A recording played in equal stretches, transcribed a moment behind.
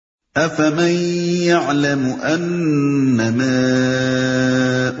أَفَمَن يَعْلَمُ أَنَّمَا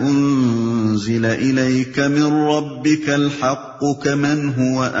أُنزِلَ إِلَيْكَ مِن رَّبِّكَ الْحَقُّ كَمَنْ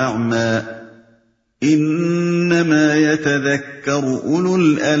هُوَ أَعْمَىٰ إِنَّمَا يَتَذَكَّرُ أُولُو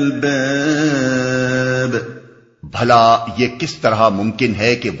الْأَلْبَابِ۔ بھلا یہ کس طرح ممکن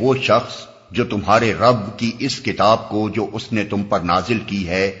ہے کہ وہ شخص جو تمہارے رب کی اس کتاب کو جو اس نے تم پر نازل کی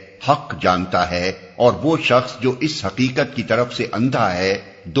ہے حق جانتا ہے، اور وہ شخص جو اس حقیقت کی طرف سے اندھا ہے،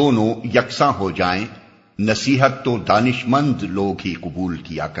 دونوں یکساں ہو جائیں؟ نصیحت تو دانش مند لوگ ہی قبول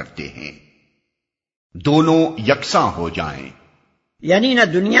کیا کرتے ہیں۔ دونوں یکساں ہو جائیں یعنی نہ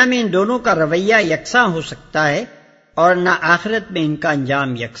دنیا میں ان دونوں کا رویہ یکساں ہو سکتا ہے اور نہ آخرت میں ان کا انجام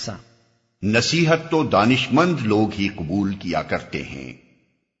یکساں۔ نصیحت تو دانش مند لوگ ہی قبول کیا کرتے ہیں،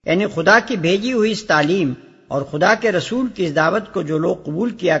 یعنی خدا کی بھیجی ہوئی اس تعلیم اور خدا کے رسول کی اس دعوت کو جو لوگ قبول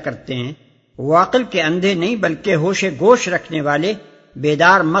کیا کرتے ہیں وہ عقل کے اندھے نہیں بلکہ ہوش گوش رکھنے والے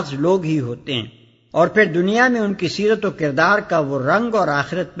بیدار مغز لوگ ہی ہوتے ہیں، اور پھر دنیا میں ان کی سیرت و کردار کا وہ رنگ اور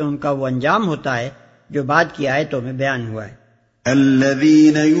آخرت میں ان کا وہ انجام ہوتا ہے جو بعد کی آیتوں میں بیان ہوا ہے۔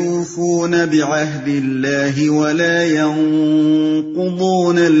 الذين يوفون بعهد الله ولا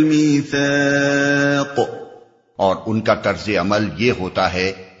ينقضون الميثاق، اور ان کا طرز عمل یہ ہوتا ہے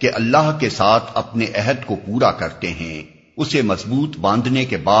کہ اللہ کے ساتھ اپنے عہد کو پورا کرتے ہیں، اسے مضبوط باندھنے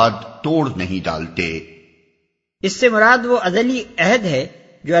کے بعد توڑ نہیں ڈالتے۔ اس سے مراد وہ ازلی عہد ہے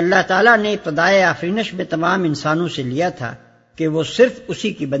جو اللہ تعالیٰ نے ابتدائے آفرینش میں تمام انسانوں سے لیا تھا کہ وہ صرف اسی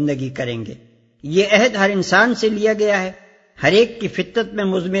کی بندگی کریں گے۔ یہ عہد ہر انسان سے لیا گیا ہے، ہر ایک کی فطرت میں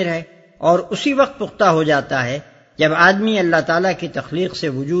مضمر ہے، اور اسی وقت پختہ ہو جاتا ہے جب آدمی اللہ تعالیٰ کی تخلیق سے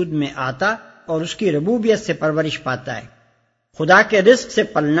وجود میں آتا اور اس کی ربوبیت سے پرورش پاتا ہے۔ خدا کے رزق سے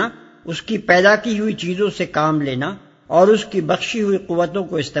پلنا، اس کی پیدا کی ہوئی چیزوں سے کام لینا اور اس کی بخشی ہوئی قوتوں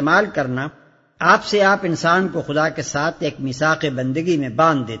کو استعمال کرنا آپ سے آپ انسان کو خدا کے ساتھ ایک میثاق بندگی میں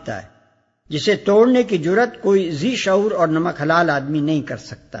باندھ دیتا ہے، جسے توڑنے کی جرت کوئی ذی شعور اور نمک حلال آدمی نہیں کر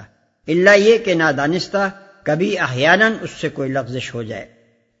سکتا، الا یہ کہ نادانستہ کبھی احیاناً اس سے کوئی لغزش ہو جائے۔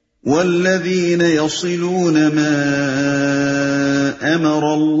 والذین یصلون ما امر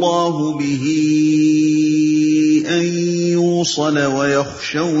اللہ به ان یوصل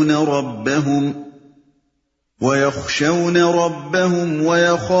ويخشون ربهم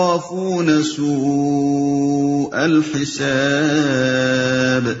ويخافون سوء الحساب۔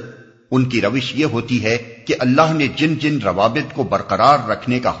 ان کی روش یہ ہوتی ہے کہ اللہ نے جن جن روابط کو برقرار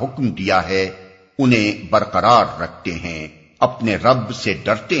رکھنے کا حکم دیا ہے انہیں برقرار رکھتے ہیں، اپنے رب سے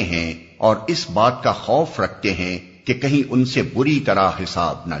ڈرتے ہیں اور اس بات کا خوف رکھتے ہیں کہ کہیں ان سے بری طرح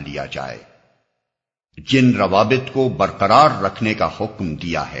حساب نہ لیا جائے۔ جن روابط کو برقرار رکھنے کا حکم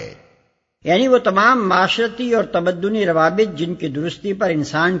دیا ہے یعنی وہ تمام معاشرتی اور تمدنی روابط جن کی درستی پر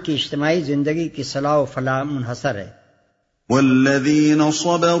انسان کی اجتماعی زندگی کی صلاح و فلاح منحصر ہے۔ والذین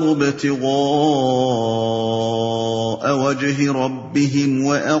صبروا ابتغاء وجه ربهم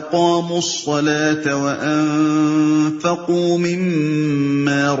وأقاموا الصلاة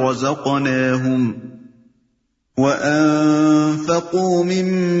وأنفقوا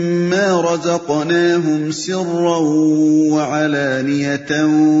مما رزقناهم سرا وعلانية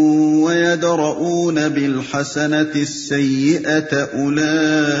ويدرؤون بالحسنة السيئة أولئك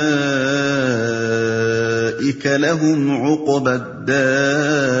لهم عقبى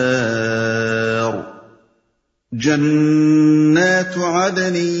الدار جنات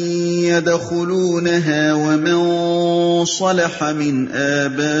عدن يدخلونها ومن صلح من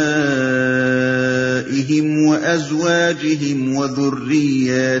آبائهم وأزواجهم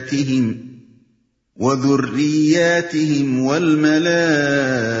وذرياتهم والملائكة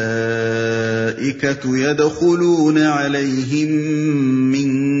يدخلون عليهم من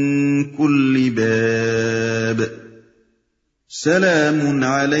كل باب سلام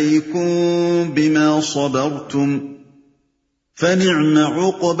عليكم بما صبرتم فنعم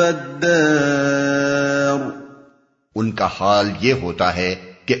عقبى الدار۔ ان کا حال یہ ہوتا ہے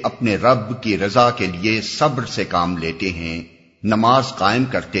کہ اپنے رب کی رضا کے لیے صبر سے کام لیتے ہیں، نماز قائم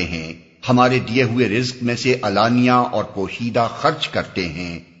کرتے ہیں، ہمارے دیے ہوئے رزق میں سے علانیہ اور پوشیدہ خرچ کرتے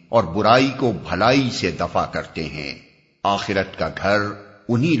ہیں اور برائی کو بھلائی سے دفع کرتے ہیں۔ آخرت کا گھر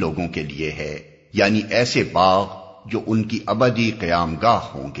انہی لوگوں کے لیے ہے، یعنی ایسے باغ جو ان کی ابدی قیام گاہ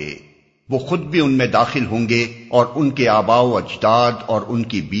ہوں گے، وہ خود بھی ان میں داخل ہوں گے اور ان کے آباء و اجداد اور ان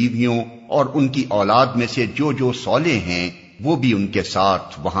کی بیویوں اور ان کی اولاد میں سے جو جو صالح ہیں وہ بھی ان کے ساتھ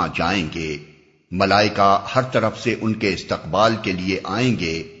وہاں جائیں گے۔ ملائکہ ہر طرف سے ان کے استقبال کے لیے آئیں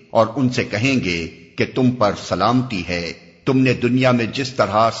گے اور ان سے کہیں گے کہ تم پر سلامتی ہے، تم نے دنیا میں جس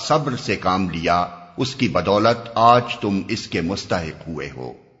طرح صبر سے کام لیا اس کی بدولت آج تم اس کے مستحق ہوئے ہو،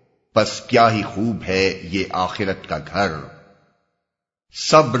 پس کیا ہی خوب ہے یہ آخرت کا گھر۔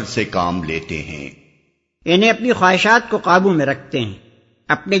 صبر سے کام لیتے ہیں، انہیں اپنی خواہشات کو قابو میں رکھتے ہیں،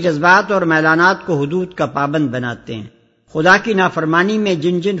 اپنے جذبات اور میلانات کو حدود کا پابند بناتے ہیں، خدا کی نافرمانی میں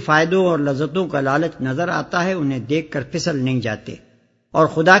جن جن فائدوں اور لذتوں کا لالچ نظر آتا ہے انہیں دیکھ کر پھسل نہیں جاتے، اور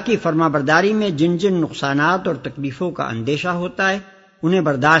خدا کی فرما برداری میں جن جن نقصانات اور تکلیفوں کا اندیشہ ہوتا ہے انہیں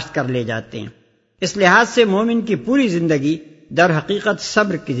برداشت کر لے جاتے ہیں۔ اس لحاظ سے مومن کی پوری زندگی در حقیقت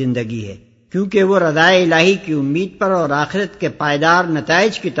صبر کی زندگی ہے، کیونکہ وہ رضائے الہی کی امید پر اور آخرت کے پائیدار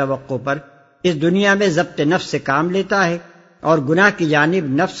نتائج کی توقع پر اس دنیا میں ضبط نفس سے کام لیتا ہے اور گناہ کی جانب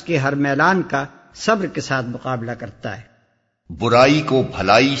نفس کے ہر میلان کا صبر کے ساتھ مقابلہ کرتا ہے۔ برائی کو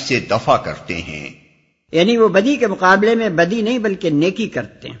بھلائی سے دفع کرتے ہیں، یعنی وہ بدی کے مقابلے میں بدی نہیں بلکہ نیکی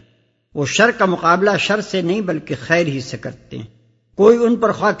کرتے ہیں، وہ شر کا مقابلہ شر سے نہیں بلکہ خیر ہی سے کرتے ہیں، کوئی ان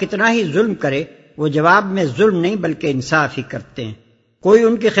پر خواہ کتنا ہی ظلم کرے وہ جواب میں ظلم نہیں بلکہ انصاف ہی کرتے ہیں، کوئی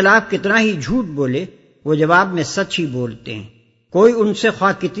ان کے خلاف کتنا ہی جھوٹ بولے وہ جواب میں سچ ہی بولتے ہیں، کوئی ان سے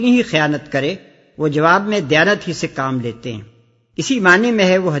خواہ کتنی ہی خیانت کرے وہ جواب میں دیانت ہی سے کام لیتے ہیں۔ اسی معنی میں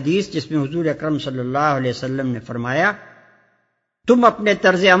ہے وہ حدیث جس میں حضور اکرم صلی اللہ علیہ وسلم نے فرمایا، تم اپنے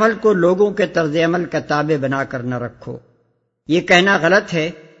طرز عمل کو لوگوں کے طرز عمل کا تابع بنا کر نہ رکھو۔ یہ کہنا غلط ہے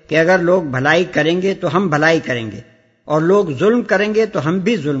کہ اگر لوگ بھلائی کریں گے تو ہم بھلائی کریں گے اور لوگ ظلم کریں گے تو ہم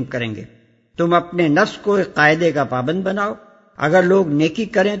بھی ظلم کریں گے۔ تم اپنے نفس کو ایک قاعدے کا پابند بناؤ، اگر لوگ نیکی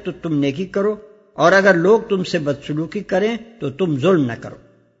کریں تو تم نیکی کرو اور اگر لوگ تم سے بدسلوکی کریں تو تم ظلم نہ کرو۔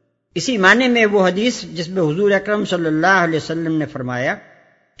 اسی معنی میں وہ حدیث جس میں حضور اکرم صلی اللہ علیہ وسلم نے فرمایا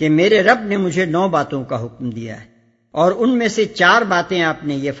کہ میرے رب نے مجھے 9 باتوں کا حکم دیا ہے اور ان میں سے 4 باتیں آپ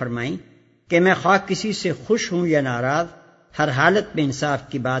نے یہ فرمائیں کہ میں خواہ کسی سے خوش ہوں یا ناراض ہر حالت میں انصاف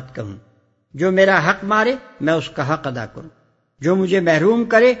کی بات کہوں، جو میرا حق مارے میں اس کا حق ادا کروں، جو مجھے محروم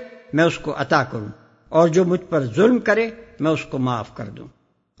کرے میں اس کو عطا کروں اور جو مجھ پر ظلم کرے میں اس کو معاف کر دوں۔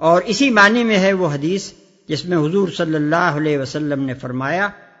 اور اسی معنی میں ہے وہ حدیث جس میں حضور صلی اللہ علیہ وسلم نے فرمایا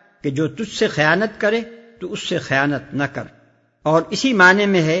کہ جو تجھ سے خیانت کرے تو اس سے خیانت نہ کر، اور اسی معنی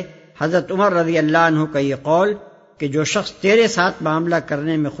میں ہے حضرت عمر رضی اللہ عنہ کا یہ قول کہ جو شخص تیرے ساتھ معاملہ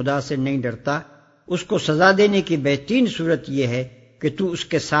کرنے میں خدا سے نہیں ڈرتا اس کو سزا دینے کی بہترین صورت یہ ہے کہ تو اس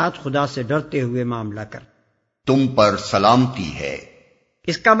کے ساتھ خدا سے ڈرتے ہوئے معاملہ کر۔ تم پر سلامتی ہے۔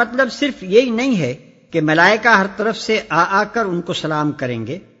 اس کا مطلب صرف یہی نہیں ہے کہ ملائکہ ہر طرف سے آ کر ان کو سلام کریں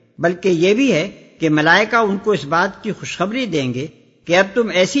گے، بلکہ یہ بھی ہے کہ ملائکہ ان کو اس بات کی خوشخبری دیں گے کہ اب تم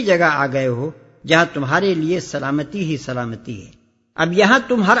ایسی جگہ آ گئے ہو جہاں تمہارے لیے سلامتی ہی سلامتی ہے، اب یہاں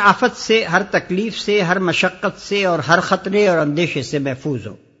تم ہر آفت سے، ہر تکلیف سے، ہر مشقت سے اور ہر خطرے اور اندیشے سے محفوظ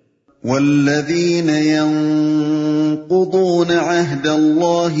ہو۔ والذین ينقضون عهد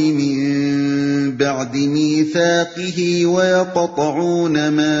الله من بعد ميثاقه ويقطعون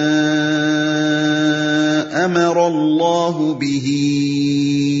ما أمر الله به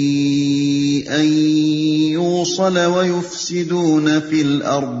أن يوصل ويفسدون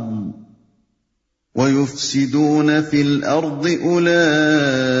في الأرض أولئك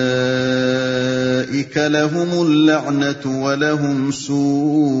لهم اللعنة ولهم سوء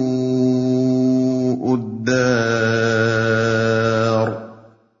الدار۔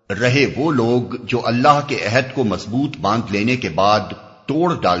 رہے وہ لوگ جو اللہ کے عہد کو مضبوط باندھ لینے کے بعد توڑ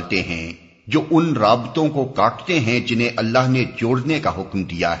ڈالتے ہیں، جو ان رابطوں کو کاٹتے ہیں جنہیں اللہ نے جوڑنے کا حکم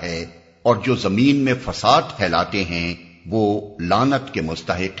دیا ہے، اور جو زمین میں فساد پھیلاتے ہیں وہ لعنت کے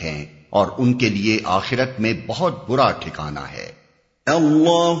مستحق ہیں اور ان کے لیے آخرت میں بہت برا ٹھکانہ ہے۔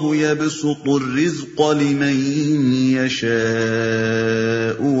 اللہ يبسط الرزق لمن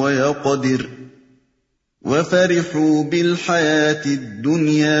يشاء ويقدر وفرحوا بالحياة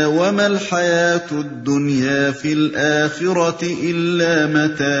الدنيا وما الحياة الدنيا في الآخرة إلا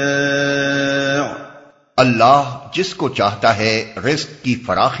متاع۔ اللہ جس کو چاہتا ہے رزق کی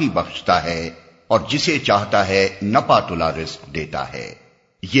فراخی بخشتا ہے اور جسے چاہتا ہے نپا تلا رزق دیتا ہے۔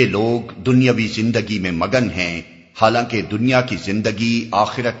 یہ لوگ دنیاوی زندگی میں مگن ہیں، حالانکہ دنیا کی زندگی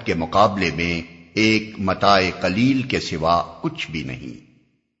آخرت کے مقابلے میں ایک متاع قلیل کے سوا کچھ بھی نہیں۔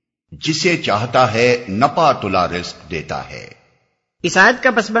 جسے چاہتا ہے نپا تلا رزق دیتا ہے۔ اس آیت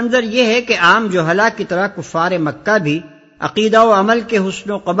کا پس منظر یہ ہے کہ عام جوہلا کی طرح کفار مکہ بھی عقیدہ و عمل کے حسن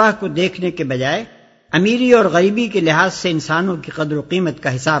و قبح کو دیکھنے کے بجائے امیری اور غریبی کے لحاظ سے انسانوں کی قدر و قیمت کا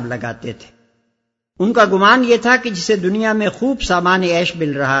حساب لگاتے تھے۔ ان کا گمان یہ تھا کہ جسے دنیا میں خوب سامان عیش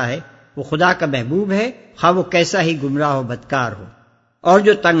مل رہا ہے وہ خدا کا محبوب ہے، خواہ وہ کیسا ہی گمراہ و بدکار ہو، اور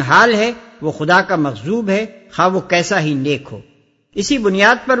جو تنگ حال ہے وہ خدا کا مغضوب ہے، خواہ وہ کیسا ہی نیک ہو۔ اسی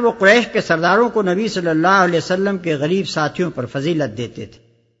بنیاد پر وہ قریش کے سرداروں کو نبی صلی اللہ علیہ وسلم کے غریب ساتھیوں پر فضیلت دیتے تھے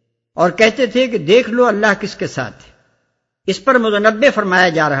اور کہتے تھے کہ دیکھ لو اللہ کس کے ساتھ ہے۔ اس پر متنبہ فرمایا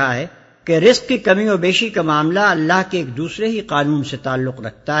جا رہا ہے کہ رزق کی کمی و بیشی کا معاملہ اللہ کے ایک دوسرے ہی قانون سے تعلق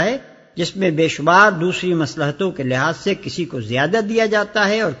رکھتا ہے جس میں بے شمار دوسری مصلحتوں کے لحاظ سے کسی کو زیادہ دیا جاتا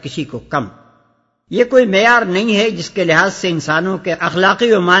ہے اور کسی کو کم۔ یہ کوئی معیار نہیں ہے جس کے لحاظ سے انسانوں کے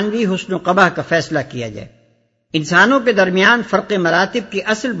اخلاقی و معنوی حسن و قبح کا فیصلہ کیا جائے۔ انسانوں کے درمیان فرق مراتب کی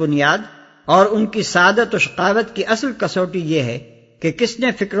اصل بنیاد اور ان کی سعادت و شقاوت کی اصل کسوٹی یہ ہے کہ کس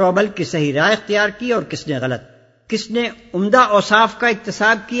نے فکر و عمل کی صحیح راہ اختیار کی اور کس نے غلط، کس نے عمدہ اوصاف کا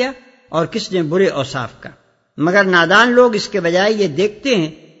اکتساب کیا اور کس نے برے اوصاف کا۔ مگر نادان لوگ اس کے بجائے یہ دیکھتے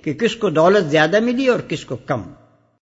ہیں کہ کس کو دولت زیادہ ملی اور کس کو کم۔